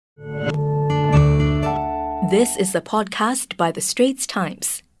This is a podcast by The Straits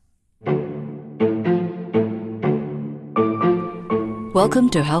Times. Welcome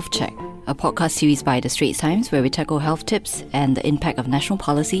to Health Check, a podcast series by The Straits Times where we tackle health tips and the impact of national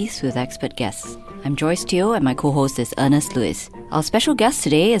policies with expert guests. I'm Joyce Teo and my co-host is Ernest Lewis. Our special guest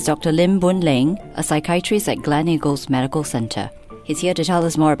today is Dr. Lim Boon Leng, a psychiatrist at Gleneagles Medical Centre. He's here to tell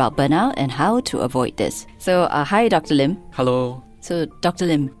us more about burnout and how to avoid this. So, hi Dr. Lim. Hello. So, Dr.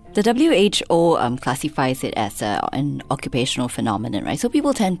 Lim, the WHO classifies it as an occupational phenomenon, right? So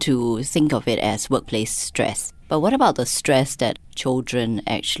people tend to think of it as workplace stress. But what about the stress that children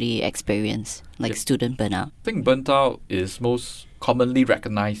actually experience, like student burnout? I think burnout is most commonly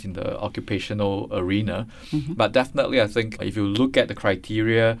recognized in the occupational arena. But definitely, I think if you look at the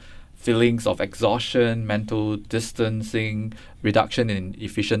criteria, feelings of exhaustion, mental distancing, reduction in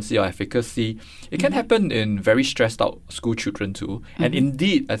efficiency or efficacy, it can happen in very stressed out school children too. And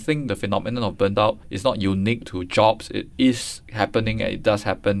indeed, I think the phenomenon of burnout is not unique to jobs. It is happening and it does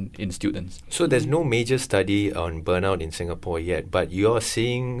happen in students. So there's no major study on burnout in Singapore yet, but you're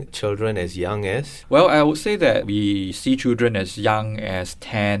seeing children as young as? Well, I would say that we see children as young as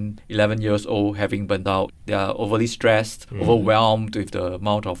 10, 11 years old having burnout. They are overly stressed, overwhelmed with the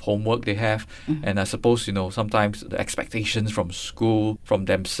amount of homework they have. And I suppose, sometimes the expectations from school, from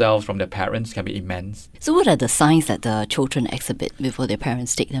themselves, from their parents can be immense. So what are the signs that the children exhibit before their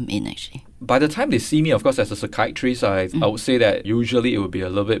parents take them in actually? By the time they see me, of course, as a psychiatrist, I would say that usually it would be a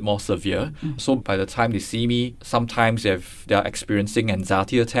little bit more severe. So by the time they see me, sometimes they are experiencing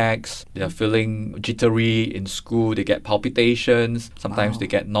anxiety attacks, they are feeling jittery in school, they get palpitations, sometimes they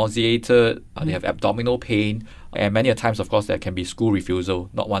get nauseated, they have abdominal pain. And many a times, of course, there can be school refusal,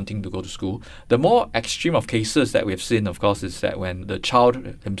 not wanting to go to school. The more extreme of cases that we've seen, of course, is that when the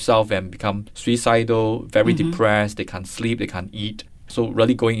child himself then become suicidal, very depressed, they can't sleep, they can't eat. So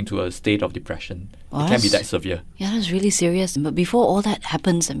really going into a state of depression. It can be that severe. Yeah, that's really serious. But before all that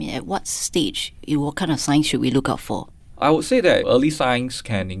happens, at what stage, what kind of signs should we look out for? I would say that early signs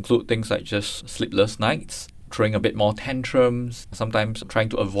can include things like just sleepless nights, throwing a bit more tantrums, sometimes trying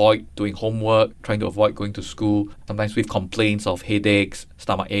to avoid doing homework, trying to avoid going to school, sometimes with complaints of headaches,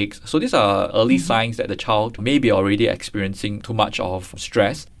 stomach aches. So these are early signs that the child may be already experiencing too much of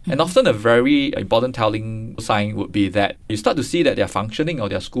stress. And often a very important telling sign would be that you start to see that their functioning or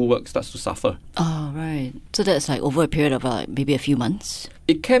their schoolwork starts to suffer. Oh, right. So that's like over a period of maybe a few months?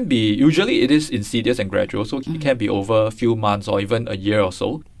 It can be, usually it is insidious and gradual, so it can be over a few months or even a year or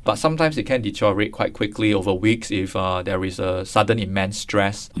so. But sometimes it can deteriorate quite quickly over weeks if there is a sudden immense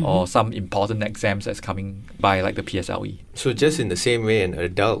stress or some important exams that's coming by, like the PSLE. So just in the same way an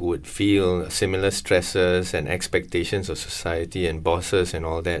adult would feel similar stresses and expectations of society and bosses and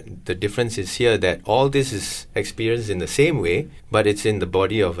all that, the difference is here that all this is experienced in the same way, but it's in the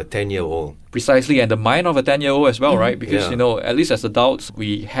body of a 10-year-old. Precisely, and the mind of a 10-year-old as well, right? Because, at least as adults,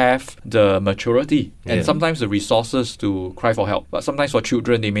 we have the maturity and sometimes the resources to cry for help. But sometimes for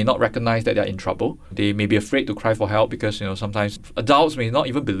children, they may not recognize that they're in trouble. They may be afraid to cry for help because, sometimes adults may not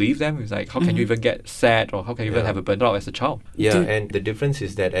even believe them. It's like, how can you even get sad or how can you even have a burnout as a child? Yeah, and the difference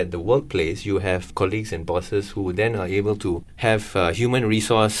is that at the workplace, you have colleagues and bosses who then are able to have human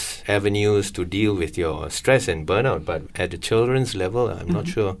resource avenues to deal with your stress and burnout. But at the children's level, I'm not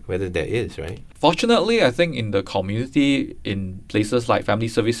sure whether there is, right? Fortunately, I think in the community, in places like family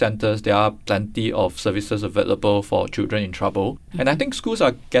service centres, there are plenty of services available for children in trouble. And I think schools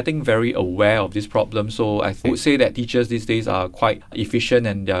are getting very aware of this problem. So I would say that teachers these days are quite efficient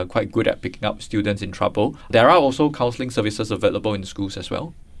and they are quite good at picking up students in trouble. There are also counselling services available in schools as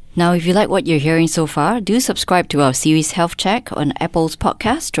well. Now, if you like what you're hearing so far, do subscribe to our series Health Check on Apple's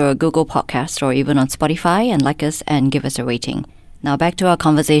podcast or Google Podcast or even on Spotify and like us and give us a rating. Now back to our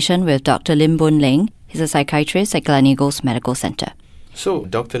conversation with Dr. Lim Boon Leng. He's a psychiatrist at Gleneagles Medical Centre. So,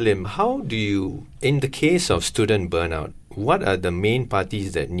 Dr. Lim, how do you, in the case of student burnout, what are the main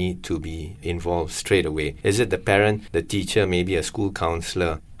parties that need to be involved straight away? Is it the parent, the teacher, maybe a school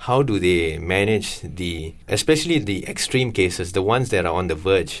counsellor? How do they manage especially the extreme cases, the ones that are on the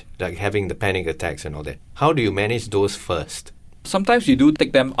verge, like having the panic attacks and all that? How do you manage those first? Sometimes we do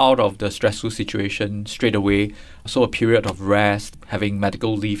take them out of the stressful situation straight away. So a period of rest, having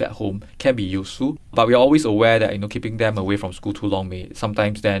medical leave at home can be useful. But we're always aware that keeping them away from school too long may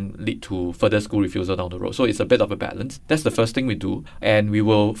sometimes then lead to further school refusal down the road. So it's a bit of a balance. That's the first thing we do. And we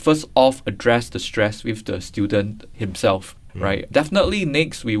will first off address the stress with the student himself. Right. Definitely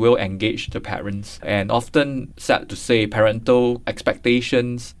next we will engage the parents. And often sad to say, parental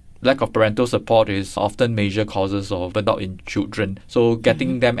expectations, lack of parental support is often major causes of burnout in children. So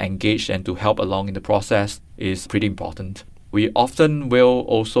getting them engaged and to help along in the process is pretty important. we often will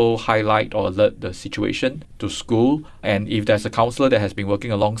also highlight or alert the situation to school. And if there's a counselor that has been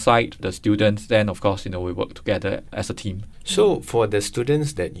working alongside the students, then of course, we work together as a team. So for the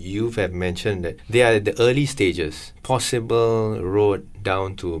students that you have mentioned that they are at the early stages, possible road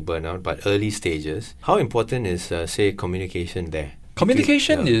down to burnout, but early stages, how important is, say, communication there?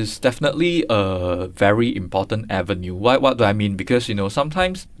 Communication is definitely a very important avenue. What do I mean? Because,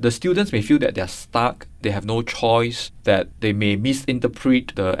 sometimes the students may feel that they're stuck, they have no choice, that they may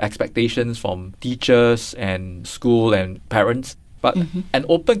misinterpret the expectations from teachers and school and parents. But an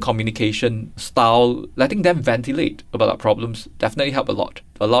open communication style, letting them ventilate about our problems, definitely help a lot.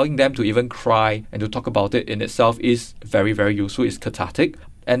 Allowing them to even cry and to talk about it in itself is very, very useful. It's cathartic.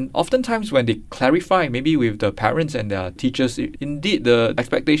 And oftentimes when they clarify, maybe with the parents and their teachers, indeed the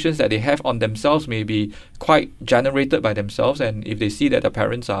expectations that they have on themselves may be quite generated by themselves. And if they see that the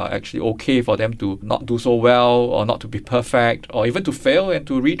parents are actually okay for them to not do so well or not to be perfect or even to fail and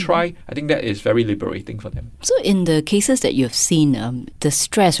to retry, I think that is very liberating for them. So in the cases that you've seen, the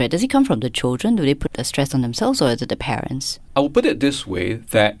stress, right, does it come from the children? Do they put the stress on themselves or is it the parents? I will put it this way,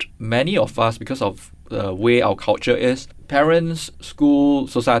 that many of us, because of the way our culture is, parents, school,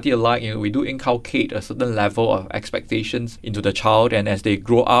 society alike, we do inculcate a certain level of expectations into the child, and as they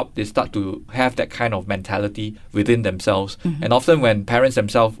grow up, they start to have that kind of mentality within themselves. And often when parents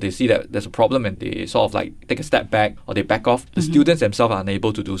themselves, they see that there's a problem and they sort of like take a step back or they back off, the students themselves are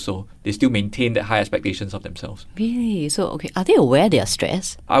unable to do so. They still maintain that high expectations of themselves. Really? So, okay, are they aware they are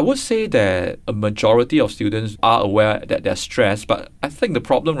stressed? I would say that a majority of students are aware that they're stressed, but I think the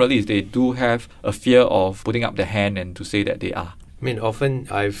problem really is they do have a fear of putting up their hand and to say that they are. I mean, often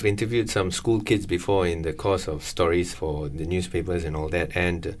I've interviewed some school kids before in the course of stories for the newspapers and all that,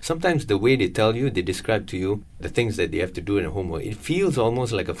 and sometimes the way they tell you, they describe to you the things that they have to do in homework, it feels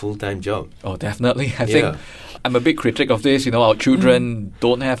almost like a full-time job. Oh, definitely. I think I'm a big critic of this. Our children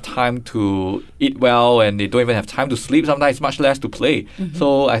don't have time to eat well and they don't even have time to sleep sometimes, much less to play.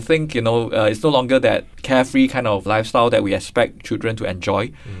 So I think, it's no longer that carefree kind of lifestyle that we expect children to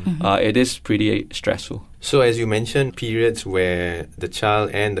enjoy. It is pretty stressful. So as you mentioned, periods where the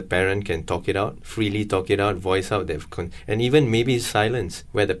child and the parent can talk it out, freely talk it out, voice out, and even maybe silence,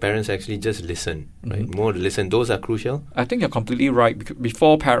 where the parents actually just listen, right? More listen. Those are crucial. I think you're completely right. Because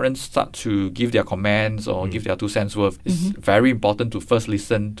before parents start to give their comments or give their 2 cents worth, it's very important to first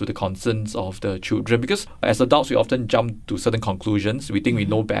listen to the concerns of the children. Because as adults, we often jump to certain conclusions. We think we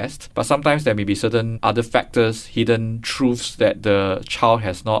know best. But sometimes there may be certain other factors, hidden truths that the child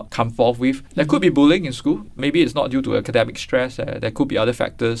has not come forth with. There could be bullying in school. Maybe it's not due to academic stress. There could be other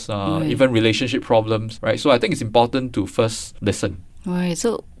factors, even relationship problems, right? So I think it's important to first listen. Right.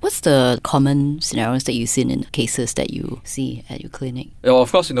 So what's the common scenarios that you've seen in cases that you see at your clinic? Well,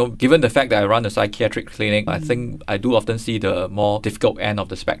 of course, given the fact that I run a psychiatric clinic, I think I do often see the more difficult end of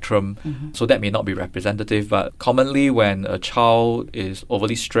the spectrum. So that may not be representative, but commonly when a child is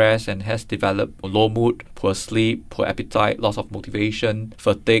overly stressed and has developed low mood, poor sleep, poor appetite, loss of motivation,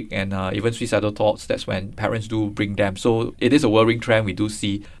 fatigue, and even suicidal thoughts, that's when parents do bring them. So it is a worrying trend. We do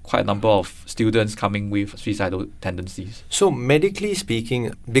see quite a number of students coming with suicidal tendencies. So medically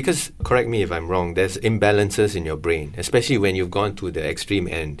speaking, because, correct me if I'm wrong, there's imbalances in your brain, especially when you've gone to the extreme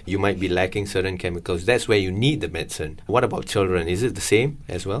end. You might be lacking certain chemicals. That's where you need the medicine. What about children? Is it the same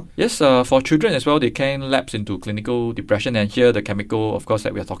as well? Yes, for children as well, they can lapse into clinical depression. And here the chemical, of course,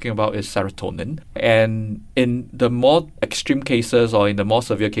 that we are talking about is serotonin. And in the more extreme cases or in the more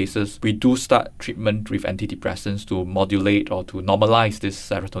severe cases, we do start treatment with antidepressants to modulate or to normalize these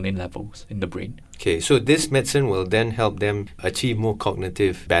serotonin levels in the brain. Okay, so this medicine will then help them achieve more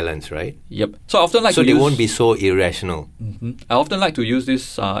cognitive balance, right? Yep. So I often like so to they use, won't be so irrational. I often like to use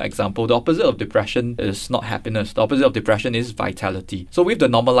this example. The opposite of depression is not happiness. The opposite of depression is vitality. So with the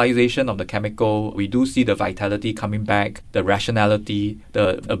normalization of the chemical, we do see the vitality coming back, the rationality,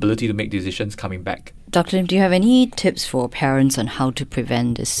 the ability to make decisions coming back. Dr. Lim, do you have any tips for parents on how to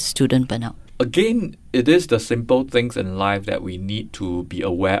prevent this student burnout? Again, it is the simple things in life that we need to be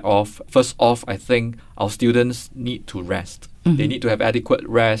aware of. First off, I think our students need to rest. They need to have adequate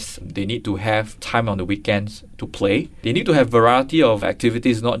rest. They need to have time on the weekends to play. They need to have variety of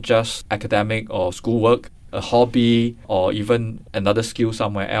activities, not just academic or schoolwork, a hobby, or even another skill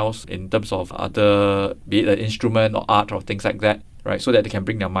somewhere else in terms of other, be it an instrument or art or things like that, right? So that they can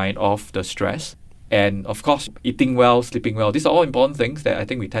bring their mind off the stress. And of course, eating well, sleeping well. These are all important things that I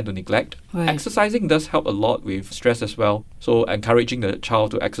think we tend to neglect. Right. Exercising does help a lot with stress as well. So encouraging the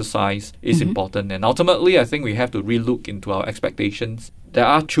child to exercise is important. And ultimately, I think we have to relook into our expectations. There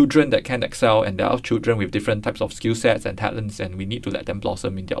are children that can excel, and there are children with different types of skill sets and talents, and we need to let them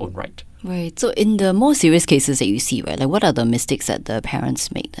blossom in their own right. Right. So in the more serious cases that you see, right, like what are the mistakes that the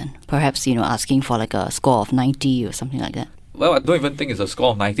parents make then? Perhaps, asking for like a score of 90 or something like that. Well, I don't even think it's a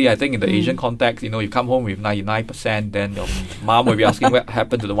score of 90. I think in the Asian context, you come home with 99%, then your mom will be asking what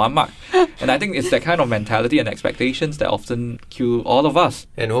happened to the 1 mark. And I think it's that kind of mentality and expectations that often kill all of us.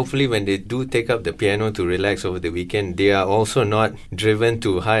 And hopefully when they do take up the piano to relax over the weekend, they are also not driven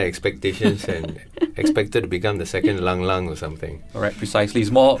to high expectations and expected to become the second Lang Lang or something. All right, precisely.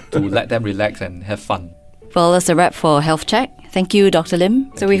 It's more to let them relax and have fun. Well, that's a wrap for Health Check. Thank you, Dr. Lim.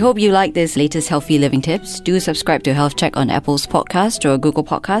 So we hope you like this latest healthy living tips. Do subscribe to Health Check on Apple's podcast or Google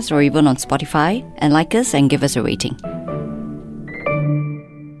Podcast or even on Spotify, and like us and give us a rating.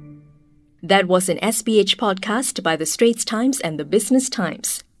 That was an SPH podcast by The Straits Times and The Business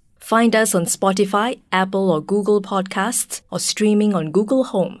Times. Find us on Spotify, Apple or Google Podcasts, or streaming on Google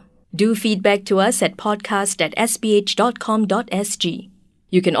Home. Do feedback to us at podcast@sph.com.sg.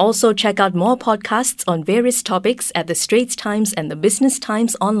 You can also check out more podcasts on various topics at The Straits Times and The Business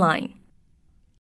Times online.